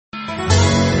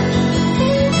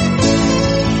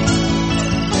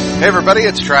Hey everybody,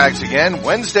 it's Trags again.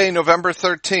 Wednesday, November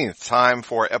 13th. Time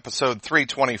for episode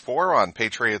 324 on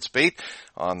Patriots Beat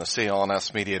on the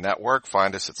CLNS Media Network.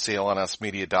 Find us at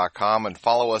clnsmedia.com and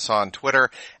follow us on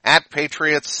Twitter at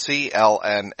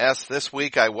PatriotsCLNS. This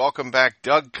week I welcome back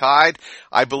Doug Kyed.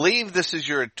 I believe this is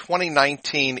your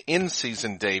 2019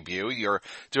 in-season debut. You're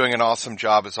doing an awesome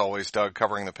job as always, Doug,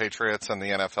 covering the Patriots and the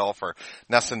NFL for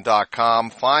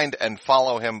NESN.com. Find and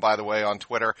follow him, by the way, on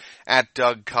Twitter at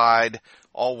Doug Kyed.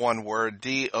 All one word,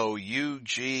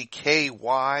 DOUGKYED.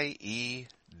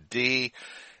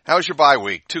 How's your bye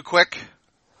week? Too quick?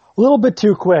 A little bit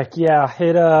too quick, yeah.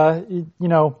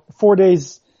 4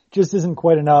 days just isn't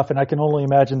quite enough, and I can only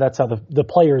imagine that's how the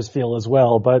players feel as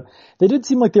well. But they did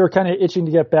seem like they were kind of itching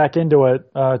to get back into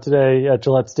it today at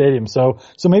Gillette Stadium. So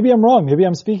maybe I'm wrong. Maybe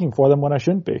I'm speaking for them when I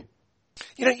shouldn't be.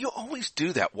 You know, you always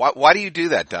do that. Why do you do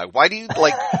that, Doug? Why do you,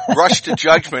 rush to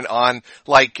judgment on,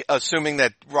 assuming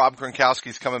that Rob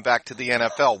Gronkowski's coming back to the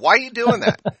NFL? Why are you doing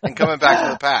that and coming back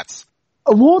to the Pats?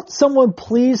 Won't someone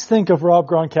please think of Rob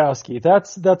Gronkowski?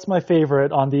 That's my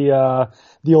favorite on the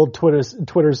old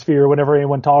Twitter sphere whenever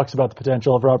anyone talks about the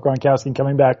potential of Rob Gronkowski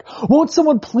coming back. Won't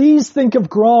someone please think of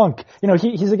Gronk? You know,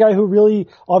 he's a guy who really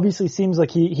obviously seems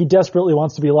like he desperately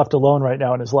wants to be left alone right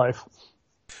now in his life.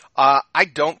 I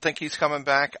don't think he's coming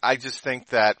back. I just think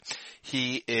that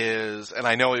he is, and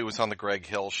I know he was on the Greg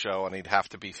Hill show and he'd have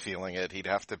to be feeling it. He'd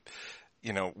have to,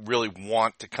 really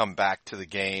want to come back to the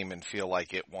game and feel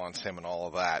like it wants him and all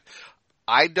of that.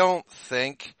 I don't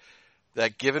think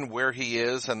that given where he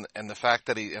is and the fact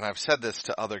that and I've said this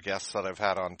to other guests that I've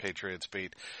had on Patriots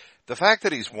Beat, the fact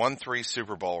that he's won 3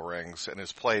 Super Bowl rings and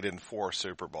has played in 4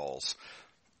 Super Bowls,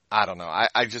 I don't know.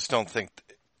 I just don't think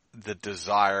the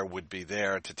desire would be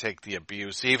there to take the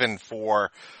abuse, even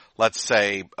for, let's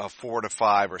say, a 4 to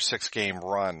 5 or 6 game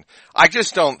run. I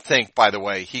just don't think, by the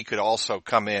way, he could also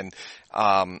come in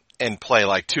and play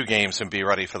 2 games and be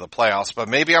ready for the playoffs, but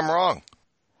maybe I'm wrong.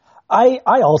 I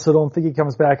also don't think he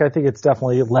comes back. I think it's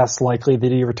definitely less likely that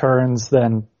he returns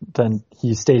than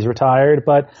he stays retired,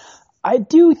 but I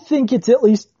do think it's at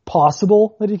least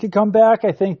possible that he could come back.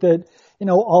 I think that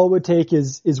all it would take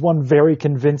is one very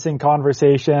convincing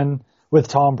conversation with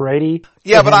Tom Brady.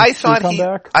 Yeah, but I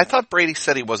thought Brady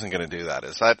said he wasn't going to do that.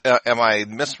 Is that, am I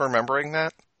misremembering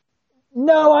that?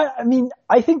 No,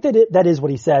 I think that is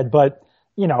what he said, but,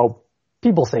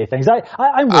 people say things. I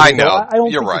know. I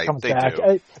don't You're think right. he comes they back.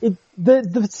 Do.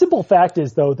 The simple fact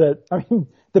is, though, that,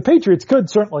 the Patriots could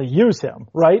certainly use him,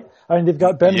 right? They've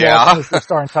got Ben Watson as their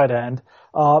starting tight end.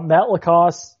 Matt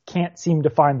LaCosse can't seem to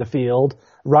find the field.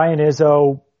 Ryan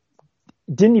Izzo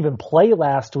didn't even play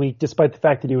last week despite the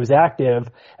fact that he was active,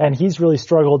 and he's really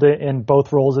struggled in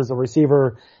both roles as a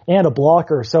receiver and a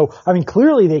blocker. So,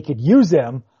 clearly they could use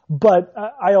him, but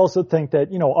I also think that,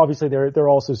 obviously they're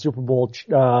also Super Bowl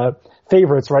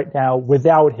favorites right now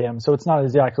without him, so it's not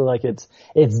exactly like it's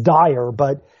dire,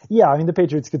 but yeah, the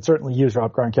Patriots could certainly use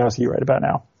Rob Gronkowski right about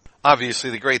now. Obviously,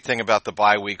 the great thing about the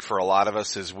bye week for a lot of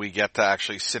us is we get to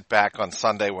actually sit back on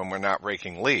Sunday when we're not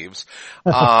raking leaves.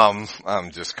 I'm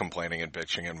just complaining and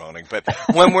bitching and moaning. But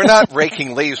when we're not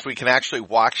raking leaves, we can actually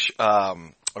watch a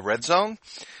Red Zone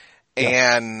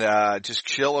and just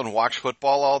chill and watch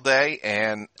football all day.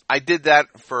 And I did that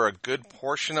for a good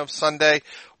portion of Sunday.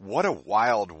 What a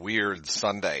wild, weird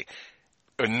Sunday.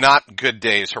 Not good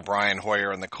days for Brian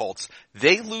Hoyer and the Colts.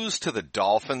 They lose to the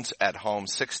Dolphins at home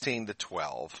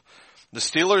 16-12. The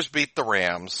Steelers beat the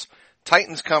Rams.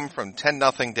 Titans come from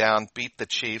 10-0 down, beat the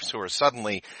Chiefs, who are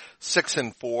suddenly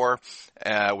 6-4,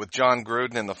 with John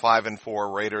Gruden and the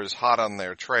 5-4 Raiders hot on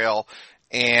their trail.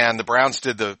 And the Browns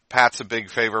did the Pats a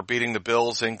big favor, beating the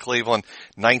Bills in Cleveland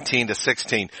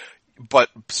 19-16. But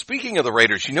speaking of the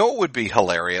Raiders, what would be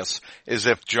hilarious is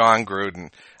if John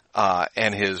Gruden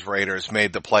and his Raiders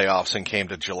made the playoffs and came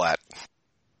to Gillette.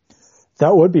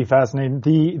 That would be fascinating.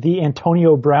 The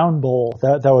Antonio Brown Bowl,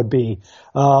 that would be.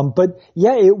 But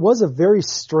yeah, it was a very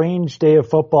strange day of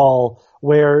football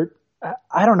where,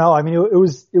 I don't know. It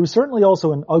was certainly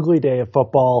also an ugly day of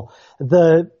football.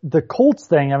 The Colts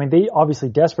thing, they obviously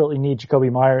desperately need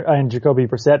Jacoby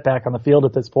Brissett back on the field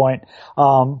at this point.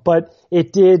 But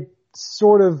it did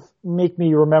sort of make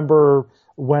me remember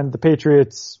when the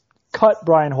Patriots cut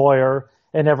Brian Hoyer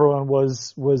and everyone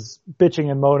was bitching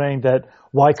and moaning that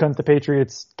why couldn't the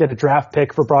Patriots get a draft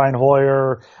pick for Brian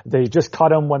Hoyer? They just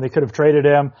cut him when they could have traded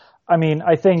him.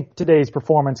 I think today's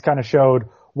performance kind of showed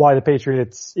why the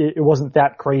Patriots, it wasn't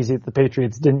that crazy that the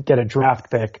Patriots didn't get a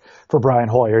draft pick for Brian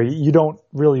Hoyer. You don't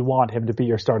really want him to be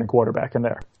your starting quarterback in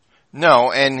there.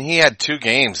 No, and he had 2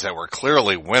 games that were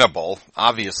clearly winnable.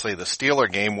 Obviously the Steeler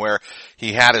game where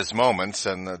he had his moments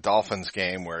and the Dolphins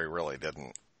game where he really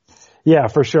didn't. Yeah,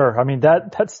 for sure. I mean,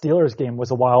 that Steelers game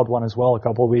was a wild one as well a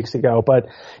couple of weeks ago. But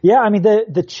yeah, I mean,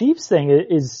 the Chiefs thing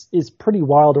is pretty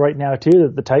wild right now too,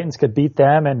 that the Titans could beat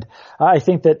them. And I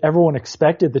think that everyone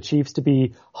expected the Chiefs to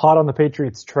be hot on the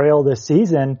Patriots trail this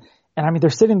season. And I mean, they're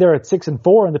sitting there at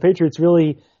 6-4 and the Patriots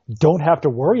really don't have to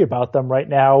worry about them right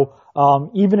now.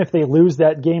 Even if they lose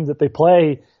that game that they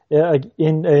play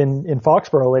in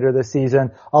Foxborough later this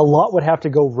season, a lot would have to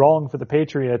go wrong for the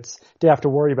Patriots to have to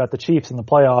worry about the Chiefs in the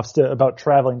playoffs, about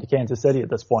traveling to Kansas City at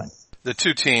this point. The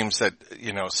two teams that,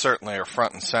 certainly are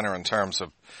front and center in terms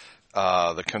of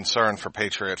the concern for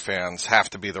Patriot fans have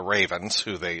to be the Ravens,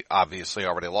 who they obviously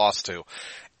already lost to,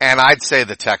 and I'd say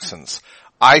the Texans.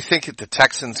 I think if the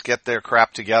Texans get their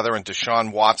crap together and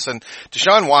Deshaun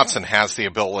Watson has the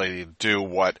ability to do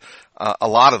what a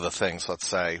lot of the things, let's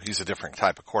say, he's a different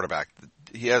type of quarterback.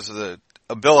 He has the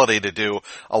ability to do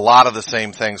a lot of the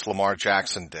same things Lamar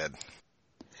Jackson did.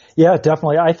 Yeah,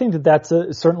 definitely. I think that that's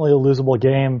certainly a losable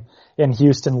game in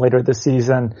Houston later this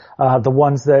season. The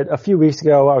ones that a few weeks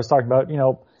ago I was talking about,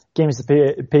 games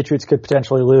the Patriots could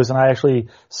potentially lose, and I actually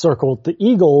circled the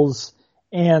Eagles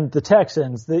and the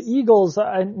Texans. The Eagles,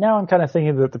 now I'm kind of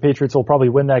thinking that the Patriots will probably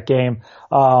win that game.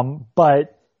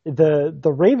 But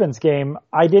the Ravens game,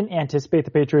 I didn't anticipate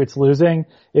the Patriots losing,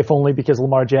 if only because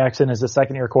Lamar Jackson is a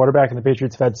second-year quarterback and the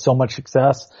Patriots have had so much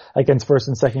success against first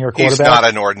and second-year quarterbacks. He's not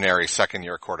an ordinary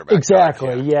second-year quarterback.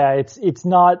 Exactly. Yeah. It's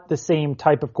not the same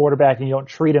type of quarterback, and you don't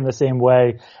treat him the same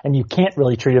way, and you can't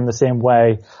really treat him the same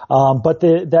way. But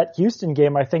that Houston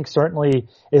game, I think, certainly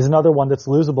is another one that's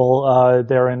losable,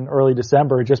 there in early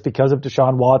December, just because of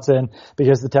Deshaun Watson,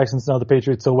 because the Texans know the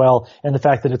Patriots so well, and the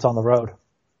fact that it's on the road.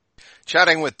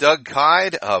 Chatting with Doug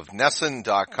Kyed of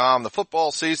NESN.com. The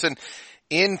football season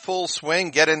in full swing.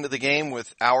 Get into the game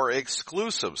with our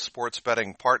exclusive sports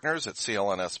betting partners at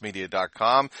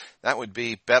clnsmedia.com. That would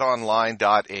be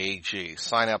betonline.ag.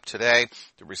 Sign up today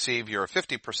to receive your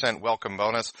 50% welcome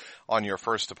bonus on your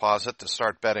first deposit to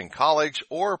start betting college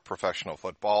or professional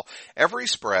football. Every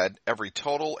spread, every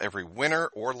total, every winner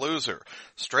or loser.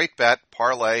 Straight bet,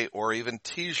 parlay, or even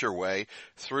tease your way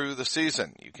through the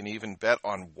season. You can even bet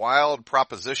on wild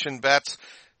proposition bets.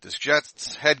 Does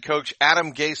Jets head coach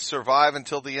Adam Gase survive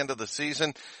until the end of the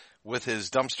season with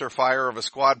his dumpster fire of a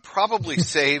squad? Probably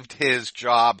saved his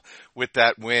job with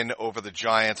that win over the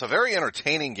Giants. A very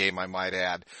entertaining game, I might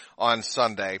add, on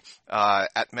Sunday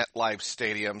at MetLife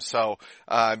Stadium. So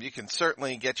you can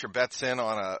certainly get your bets in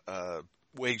on a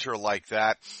wager like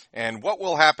that. And what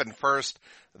will happen first?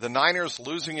 The Niners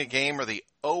losing a game or the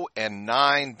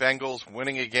 0-9 Bengals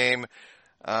winning a game?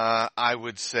 I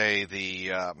would say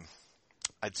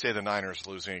I'd say the Niners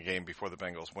losing a game before the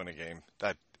Bengals win a game.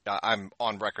 That I'm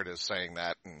on record as saying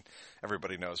that, and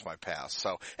everybody knows my past.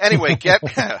 So anyway, get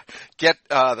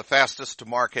the fastest to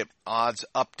market odds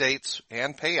updates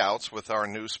and payouts with our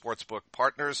new sportsbook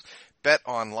partners,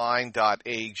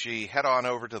 betonline.ag. Head on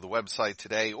over to the website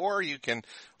today, or you can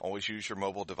always use your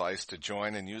mobile device to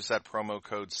join and use that promo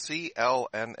code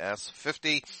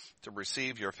CLNS50 to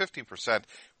receive your 50%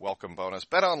 welcome bonus.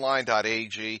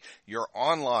 BetOnline.ag, your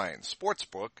online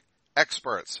sportsbook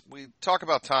experts. We talk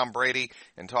about Tom Brady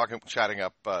and chatting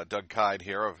up Doug Kyed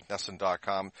here of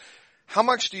NESN.com. How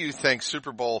much do you think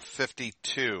Super Bowl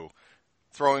 52,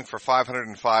 throwing for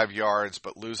 505 yards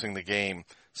but losing the game,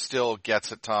 still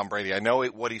gets at Tom Brady? I know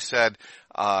what he said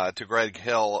to Greg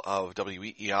Hill of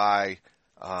WEEI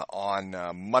on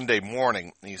Monday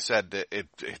morning. He said that it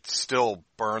still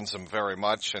burns him very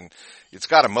much, and it's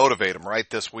got to motivate him, right,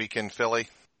 this week in Philly?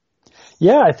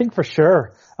 Yeah, I think for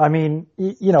sure. I mean,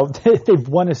 they've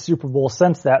won a Super Bowl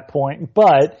since that point,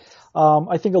 but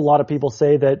I think a lot of people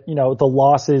say that, the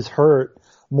losses hurt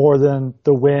more than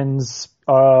the wins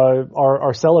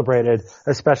are celebrated,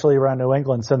 especially around New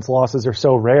England, since losses are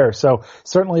so rare. So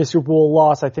certainly a Super Bowl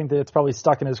loss, I think that it's probably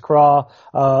stuck in his craw.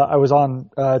 I was on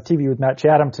TV with Matt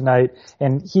Chatham tonight,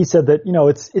 and he said that,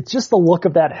 it's just the look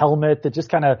of that helmet that just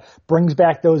kind of brings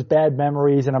back those bad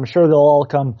memories, and I'm sure they'll all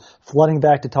come flooding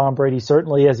back to Tom Brady,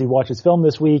 certainly as he watches film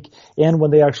this week and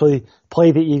when they actually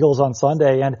play the Eagles on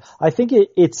Sunday. And I think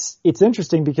it's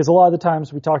interesting because a lot of the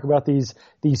times we talk about these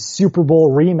Super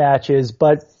Bowl rematches,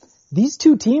 but these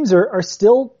two teams are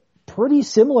still pretty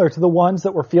similar to the ones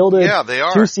that were fielded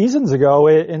 2 seasons ago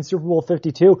in Super Bowl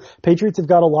 52. Patriots have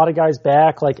got a lot of guys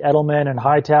back, like Edelman and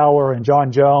Hightower and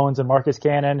John Jones and Marcus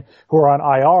Cannon, who are on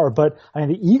IR. But I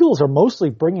mean, the Eagles are mostly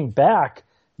bringing back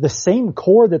the same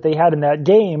core that they had in that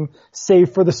game,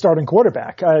 save for the starting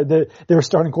quarterback. Their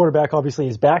starting quarterback obviously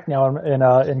is back now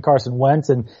in Carson Wentz,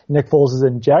 and Nick Foles is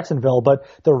in Jacksonville, but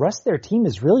the rest of their team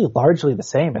is really largely the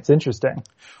same. It's interesting.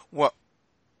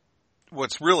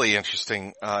 what's really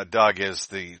interesting, Doug, is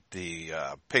the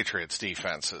Patriots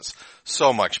defense is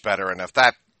so much better. And if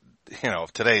that,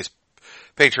 if today's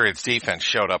Patriots defense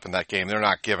showed up in that game, they're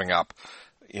not giving up,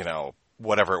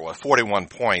 whatever it was, 41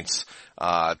 points,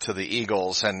 to the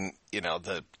Eagles. And,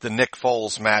 the Nick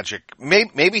Foles magic, maybe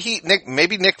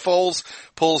Nick Foles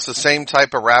pulls the same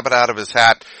type of rabbit out of his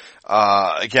hat,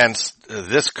 against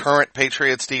this current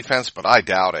Patriots defense, but I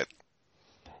doubt it.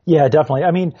 Yeah, definitely.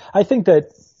 I mean, I think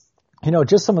that,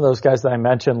 just some of those guys that I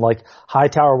mentioned, like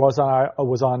Hightower was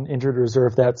on injured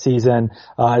reserve that season.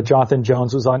 Jonathan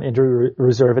Jones was on injured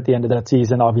reserve at the end of that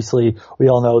season. Obviously, we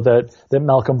all know that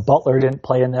Malcolm Butler didn't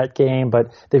play in that game,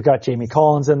 but they've got Jamie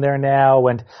Collins in there now.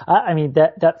 And I mean,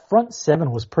 that front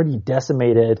seven was pretty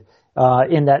decimated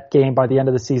in that game by the end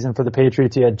of the season for the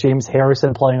Patriots. You had James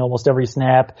Harrison playing almost every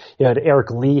snap. You had Eric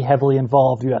Lee heavily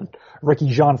involved. You had Ricky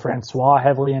Jean-Francois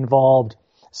heavily involved.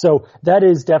 So that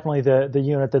is definitely the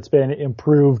unit that's been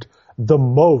improved the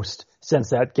most since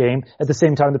that game. At the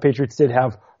same time, the Patriots did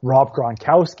have Rob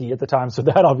Gronkowski at the time, so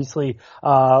that obviously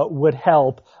would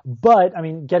help. But, I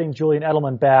mean, getting Julian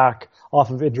Edelman back off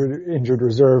of injured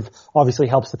reserve obviously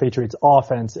helps the Patriots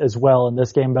offense as well in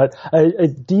this game. But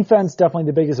defense, definitely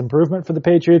the biggest improvement for the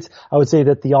Patriots. I would say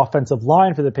that the offensive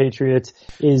line for the Patriots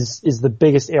is the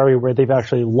biggest area where they've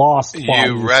actually lost.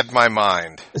 You read my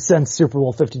mind. Since Super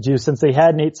Bowl 52, since they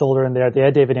had Nate Solder in there, they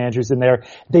had David Andrews in there.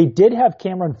 They did have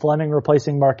Cameron Fleming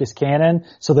replacing Marcus Cannon,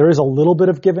 so there is a little bit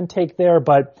of give and take there,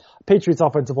 but Patriots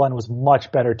offensive line was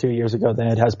much better 2 years ago than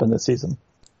it has been this season.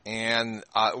 And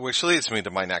which leads me to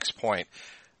my next point.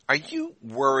 Are you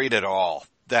worried at all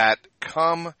that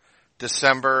come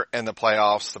December and the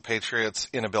playoffs, the Patriots'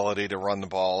 inability to run the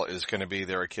ball is going to be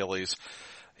their Achilles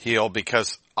heel?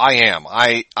 Because I am.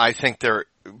 I think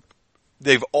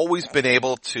they've always been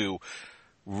able to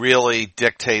really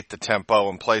dictate the tempo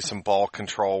and play some ball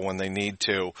control when they need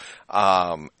to,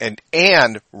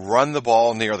 and run the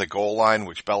ball near the goal line,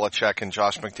 which Belichick and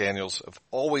Josh McDaniels have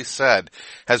always said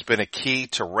has been a key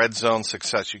to red zone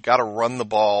success. You got to run the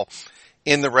ball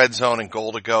in the red zone and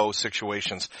goal to go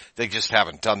situations. They just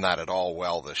haven't done that at all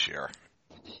well this year.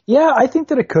 Yeah, I think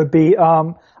that it could be.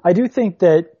 I do think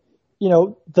that,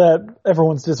 that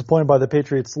everyone's disappointed by the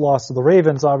Patriots' loss to the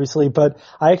Ravens, obviously, but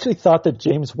I actually thought that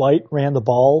James White ran the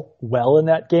ball well in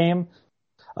that game.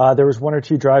 There was one or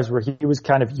two drives where he was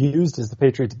kind of used as the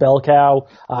Patriots' bell cow.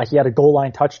 He had a goal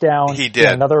line touchdown. He did.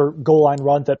 Another goal line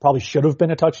run that probably should have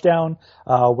been a touchdown,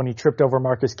 when he tripped over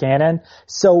Marcus Cannon.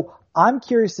 So I'm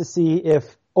curious to see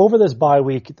if over this bye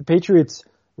week, the Patriots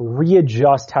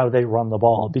readjust how they run the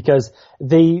ball, because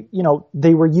they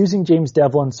were using James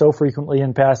Devlin so frequently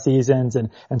in past seasons,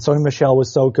 and Sony Michel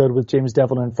was so good with James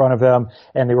Devlin in front of him,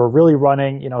 and they were really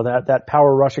running, that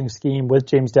power rushing scheme with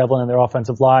James Devlin in their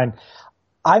offensive line.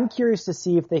 I'm curious to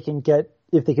see if they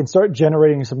can start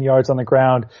generating some yards on the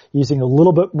ground using going a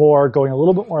little bit more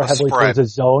heavily towards a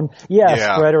zone.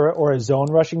 Yeah. Spread or a zone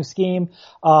rushing scheme.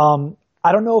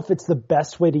 I don't know if it's the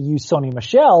best way to use Sony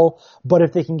Michel, but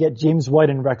if they can get James White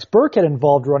and Rex Burkhead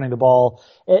involved running the ball,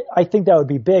 I think that would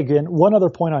be big. And one other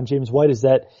point on James White is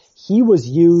that he was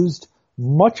used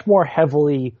much more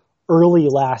heavily early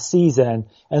last season,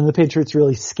 and the Patriots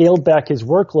really scaled back his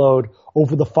workload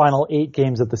over the final 8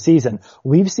 games of the season.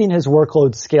 We've seen his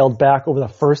workload scaled back over the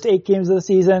first 8 games of the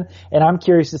season, and I'm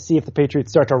curious to see if the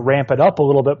Patriots start to ramp it up a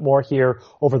little bit more here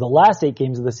over the last 8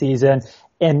 games of the season,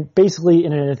 and basically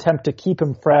in an attempt to keep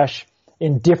him fresh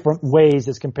in different ways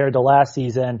as compared to last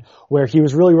season, where he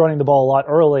was really running the ball a lot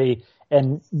early,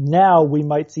 and now we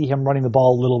might see him running the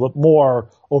ball a little bit more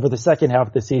over the second half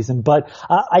of the season. But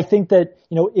I think that,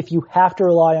 if you have to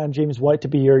rely on James White to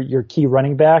be your key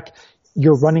running back,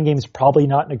 your running game is probably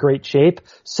not in a great shape.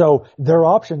 So their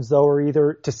options, though, are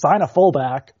either to sign a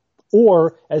fullback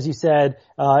or, as you said,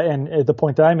 and the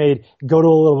point that I made, go to a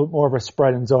little bit more of a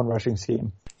spread and zone rushing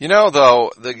scheme.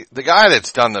 Though, the guy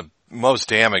that's done the most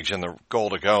damage in the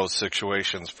goal-to-go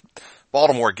situations,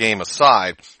 Baltimore game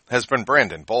aside, has been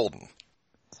Brandon Bolden.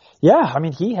 Yeah, I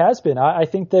mean, he has been. I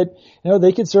think that,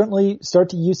 they could certainly start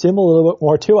to use him a little bit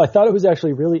more too. I thought it was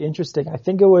actually really interesting. I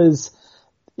think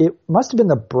it must have been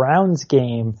the Browns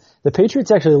game. The Patriots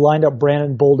actually lined up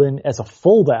Brandon Bolden as a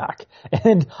fullback.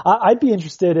 And I'd be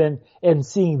interested in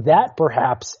seeing that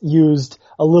perhaps used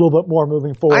a little bit more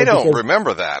moving forward. I don't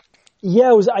remember that.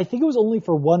 Yeah, I think it was only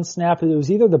for one snap. It was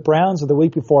either the Browns or the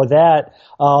week before that.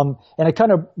 And it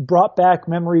kind of brought back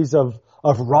memories of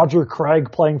Roger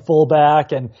Craig playing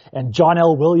fullback and John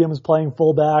L. Williams playing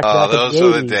fullback. Oh, back those in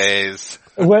the were the 80s. days.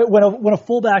 When a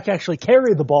fullback actually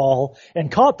carried the ball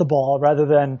and caught the ball rather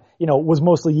than, was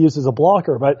mostly used as a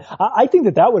blocker. But I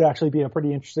think that would actually be a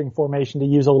pretty interesting formation to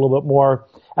use a little bit more,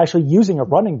 actually using a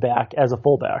running back as a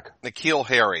fullback. N'Keal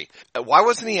Harry. Why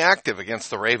wasn't he active against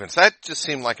the Ravens? That just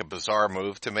seemed like a bizarre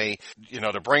move to me,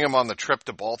 to bring him on the trip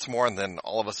to Baltimore and then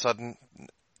all of a sudden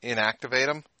inactivate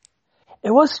him.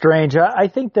 It was strange. I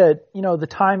think that, the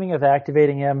timing of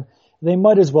activating him, they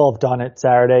might as well have done it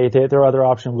Saturday. Their other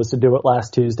option was to do it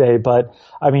last Tuesday, but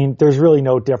I mean, there's really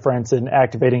no difference in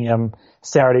activating him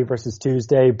Saturday versus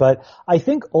Tuesday. But I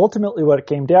think ultimately what it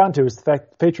came down to is the fact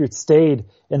the Patriots stayed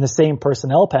in the same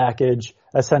personnel package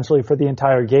essentially for the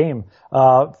entire game.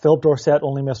 Philip Dorsett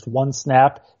only missed one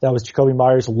snap. That was Jacoby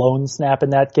Myers' lone snap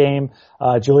in that game.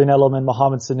 Julian Edelman,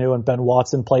 Mohamed Sanu, and Ben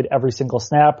Watson played every single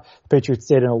snap. The Patriots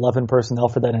stayed in 11 personnel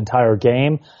for that entire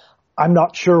game. I'm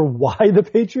not sure why the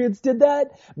Patriots did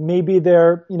that. Maybe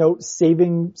they're,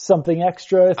 saving something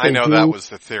extra. I know that was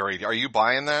the theory. Are you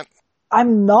buying that?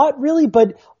 I'm not really,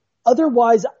 but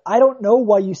otherwise, I don't know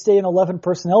why you stay in 11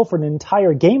 personnel for an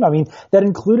entire game. I mean, that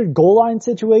included goal line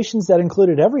situations, that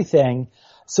included everything.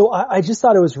 So I just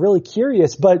thought it was really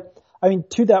curious. But I mean,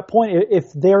 to that point,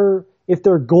 if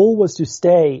their goal was to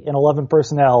stay in 11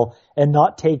 personnel and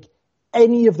not take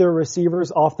any of their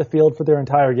receivers off the field for their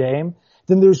entire game,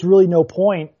 then there's really no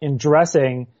point in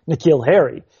dressing N'Keal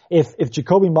Harry. If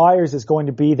Jacoby Myers is going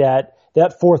to be that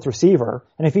fourth receiver,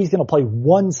 and if he's going to play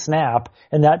one snap,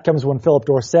 and that comes when Philip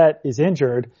Dorsett is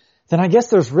injured, then I guess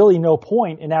there's really no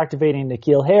point in activating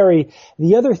N'Keal Harry.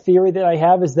 The other theory that I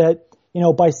have is that,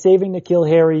 by saving N'Keal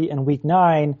Harry in week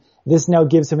 9, this now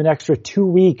gives him an extra 2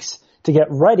 weeks to get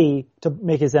ready to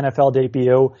make his NFL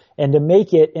debut and to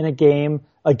make it in a game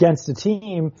against a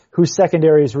team whose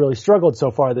secondary has really struggled so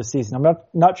far this season. I'm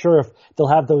not sure if they'll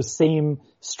have those same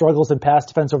struggles in pass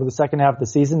defense over the second half of the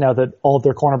season now that all of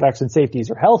their cornerbacks and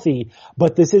safeties are healthy,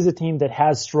 but this is a team that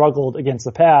has struggled against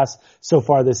the pass so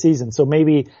far this season. So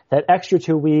maybe that extra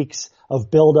 2 weeks of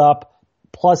build up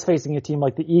plus facing a team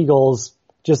like the Eagles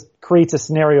just creates a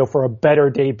scenario for a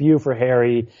better debut for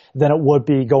Harry than it would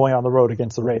be going on the road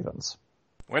against the Ravens.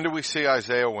 When do we see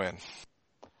Isaiah Wynn?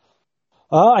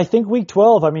 I think week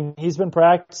 12. I mean, he's been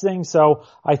practicing, so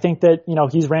I think that,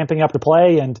 he's ramping up to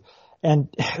play, and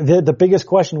the biggest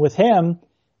question with him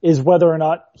is whether or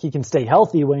not he can stay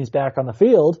healthy when he's back on the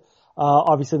field.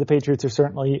 Obviously the Patriots are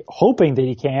certainly hoping that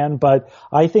he can, but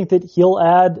I think that he'll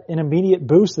add an immediate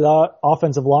boost to the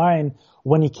offensive line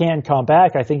when he can come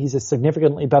back. I think he's a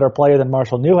significantly better player than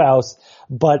Marshall Newhouse,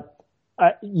 but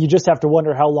you just have to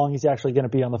wonder how long he's actually going to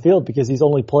be on the field because he's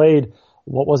only played,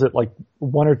 what was it, like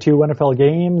 1 or 2 NFL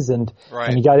games, and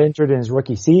he got injured in his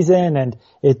rookie season, and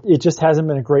it just hasn't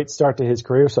been a great start to his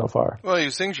career so far. Well, he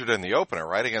was injured in the opener,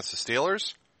 right, against the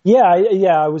Steelers? Yeah,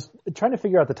 I was trying to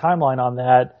figure out the timeline on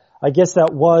that. I guess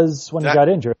that was when he got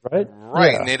injured, right?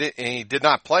 Right, yeah. and he did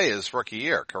not play his rookie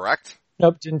year, correct?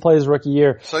 Nope, didn't play his rookie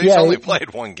year. So he's only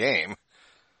played 1 game.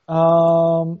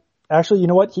 Actually, you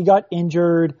know what? He got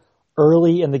injured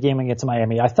early in the game against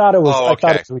Miami. I thought it was. Oh, okay.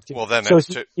 I thought it was week 2. Well, then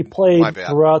so he played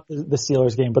throughout the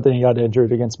Steelers game, but then he got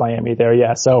injured against Miami there.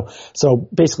 Yeah, so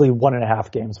basically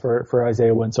 1.5 games for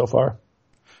Isaiah Wynn so far.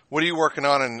 What are you working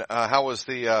on, and how was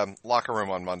the locker room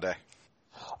on Monday?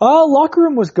 Locker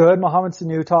room was good. Mohamed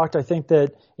Sanu talked. I think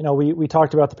that, we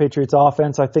talked about the Patriots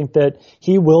offense. I think that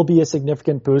he will be a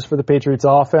significant boost for the Patriots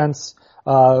offense,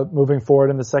 moving forward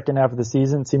in the second half of the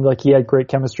season. It seemed like he had great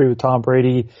chemistry with Tom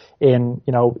Brady in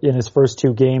his first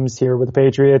 2 games here with the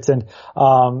Patriots. And,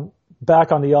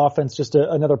 back on the offense, just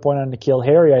another point on N'Keal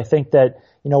Harry. I think that,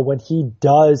 when he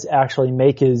does actually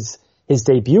make his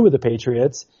debut with the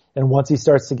Patriots, and once he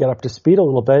starts to get up to speed a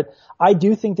little bit, I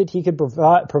do think that he could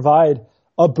provide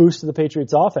a boost to the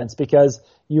Patriots offense, because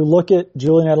you look at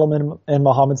Julian Edelman and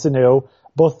Mohamed Sanu,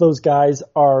 both those guys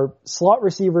are slot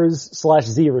receivers /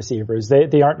 Z receivers.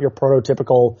 They aren't your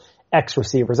prototypical X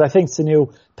receivers. I think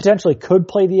Sanu potentially could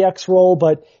play the X role,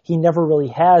 but he never really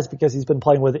has because he's been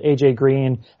playing with AJ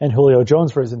Green and Julio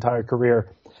Jones for his entire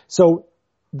career. So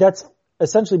that's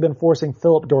essentially been forcing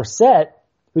Philip Dorsett,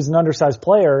 who's an undersized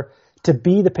player, to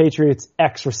be the Patriots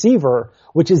X receiver,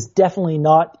 which is definitely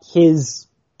not his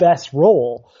best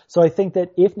role. So I think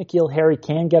that if N'Keal Harry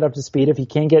can get up to speed, if he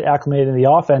can get acclimated in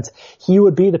the offense, he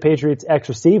would be the Patriots X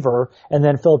receiver, and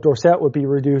then Philip Dorsett would be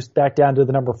reduced back down to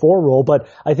the number 4 role. But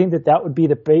I think that would be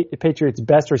the Patriots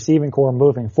best receiving core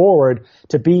moving forward,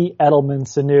 to be Edelman,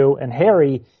 Sanu, and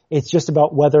Harry. It's just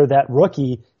about whether that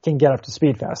rookie can get up to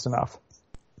speed fast enough.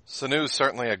 Sanu's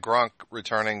certainly a Gronk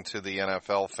returning to the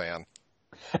NFL fan.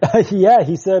 Yeah,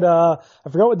 he said, I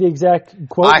forgot what the exact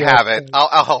quote was. I have it.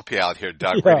 I'll help you out here,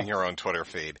 Doug, reading your own Twitter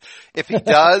feed. If he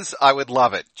does, I would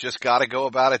love it. Just gotta go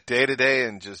about it day to day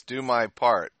and just do my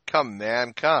part. Come,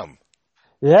 man, come.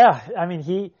 Yeah, I mean,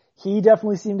 he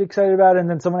definitely seemed excited about it, and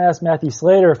then someone asked Matthew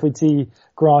Slater if we'd see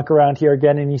Gronk around here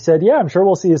again, and he said, yeah, I'm sure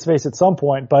we'll see his face at some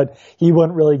point, but he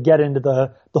wouldn't really get into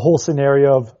the whole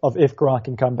scenario of if Gronk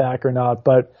can come back or not.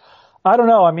 But I don't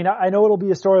know. I mean, I know it'll be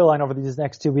a storyline over these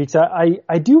next 2 weeks.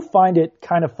 I do find it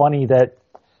kind of funny that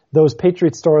those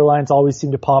Patriots storylines always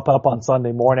seem to pop up on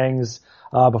Sunday mornings,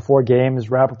 before games.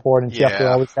 Rappaport and Schefter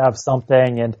always have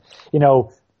something. And, you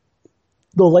know,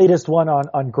 the latest one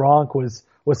on Gronk was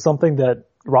something that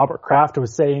Robert Kraft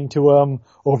was saying to him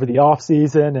over the off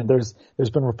season. And there's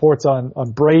been reports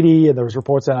on Brady, and there was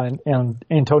reports on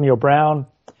Antonio Brown.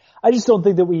 I just don't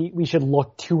think that we should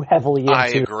look too heavily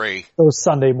into those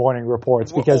Sunday morning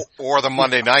reports, because or the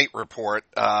Monday night report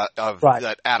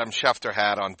that Adam Schefter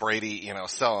had on Brady, you know,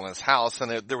 selling his house,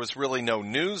 and there was really no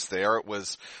news there. It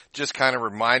was just kind of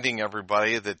reminding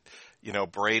everybody that, you know,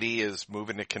 Brady is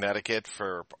moving to Connecticut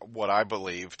for what I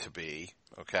believe to be,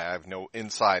 okay, I have no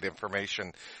inside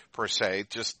information per se,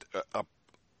 just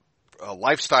a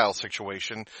lifestyle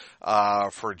situation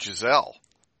for Giselle.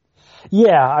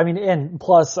 Yeah, I mean, and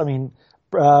plus, I mean,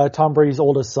 Tom Brady's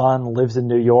oldest son lives in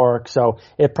New York, so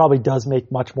it probably does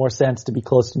make much more sense to be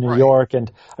close to New York.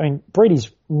 And I mean, Brady's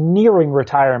nearing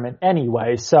retirement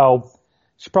anyway, so you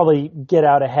should probably get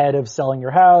out ahead of selling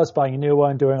your house, buying a new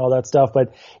one, doing all that stuff.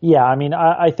 But yeah, I mean,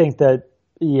 I think that,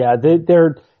 yeah,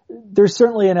 there's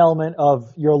certainly an element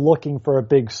of you're looking for a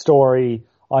big story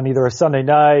on either a Sunday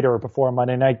night or before a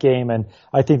Monday night game, and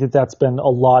I think that that's been a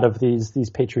lot of these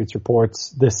Patriots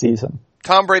reports this season.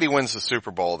 Tom Brady wins the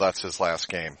Super Bowl. That's his last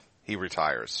game. He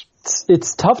retires.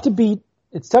 It's tough to beat.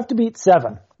 It's tough to beat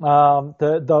 7.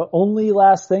 The only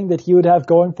last thing that he would have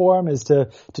going for him is to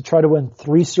try to win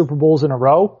 3 Super Bowls in a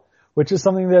row, which is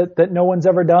something that no one's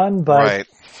ever done. But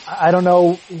I don't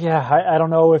know. Yeah, I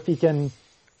don't know if he can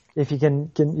get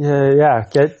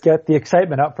the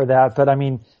excitement up for that. But I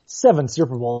mean, 7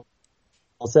 Super Bowls,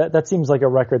 that seems like a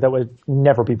record that would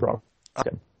never be broken.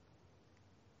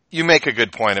 You make a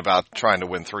good point about trying to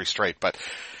win 3 straight, but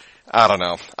I don't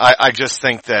know. I just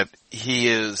think that he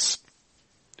is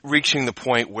reaching the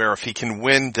point where if he can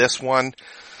win this one,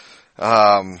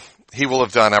 he will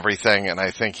have done everything, and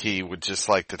I think he would just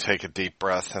like to take a deep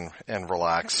breath and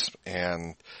relax.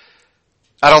 And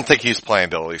I don't think he's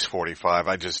playing till at least 45.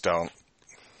 I just don't.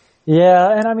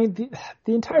 Yeah, and I mean,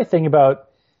 the entire thing about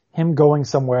him going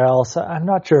somewhere else, I'm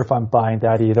not sure if I'm buying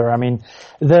that either. I mean,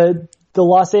 the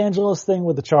Los Angeles thing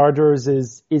with the Chargers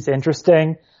is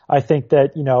interesting. I think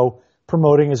that, you know,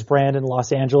 promoting his brand in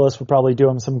Los Angeles would probably do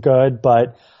him some good,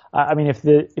 but I mean, if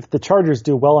the Chargers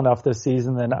do well enough this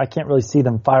season, then I can't really see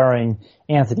them firing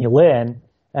Anthony Lynn,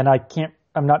 and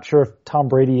I'm not sure if Tom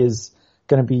Brady is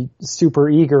going to be super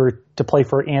eager to play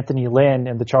for Anthony Lynn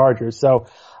and the Chargers. So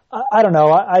I don't know.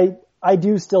 I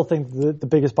do still think the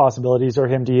biggest possibilities are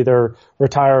him to either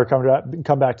retire or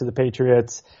come back to the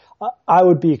Patriots. I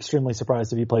would be extremely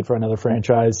surprised if he played for another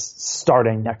franchise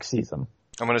starting next season.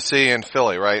 I'm going to see you in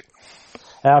Philly, right?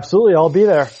 Absolutely. I'll be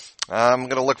there. I'm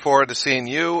going to look forward to seeing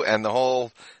you and the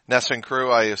whole Nesson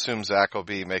crew. I assume Zach will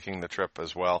be making the trip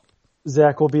as well.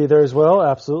 Zach will be there as well,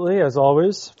 absolutely, as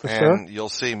always, for sure. And you'll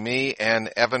see me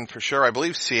and Evan for sure. I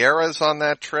believe Sierra's on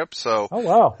that trip, so. Oh,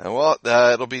 wow. Well,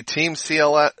 it'll be Team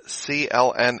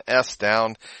CLNS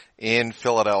down in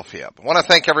Philadelphia. I want to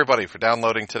thank everybody for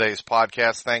downloading today's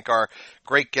podcast. Thank our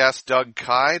great guest, Doug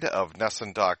Kyed of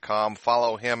Nesson.com.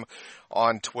 Follow him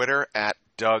on Twitter at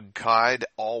Doug Kyed,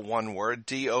 all one word,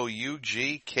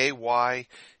 DougKyed.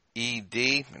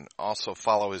 And also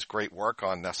follow his great work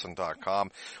on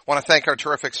Nesson.com. Want to thank our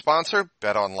terrific sponsor,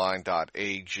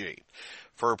 BetOnline.ag.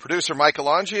 For producer Mike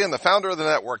Alongi and the founder of the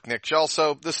network, Nick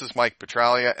Gelso, this is Mike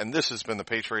Petralia, and this has been the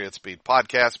Patriots Beat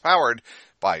podcast powered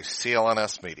by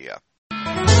CLNS Media.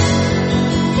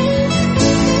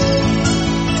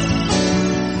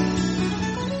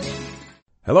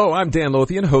 Hello, I'm Dan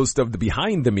Lothian, host of the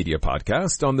Behind the Media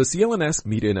podcast on the CLNS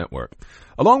Media Network.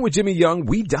 Along with Jimmy Young,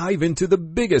 we dive into the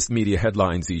biggest media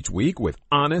headlines each week with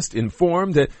honest,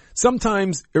 informed, and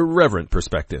sometimes irreverent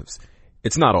perspectives.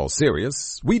 It's not all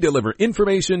serious. We deliver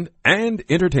information and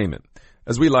entertainment.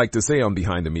 As we like to say on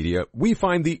Behind the Media, we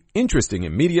find the interesting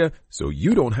in media so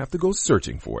you don't have to go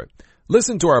searching for it.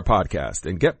 Listen to our podcast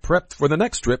and get prepped for the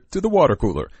next trip to the water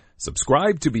cooler.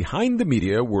 Subscribe to Behind the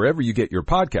Media wherever you get your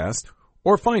podcast,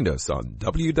 or find us on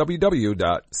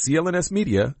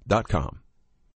www.clnsmedia.com.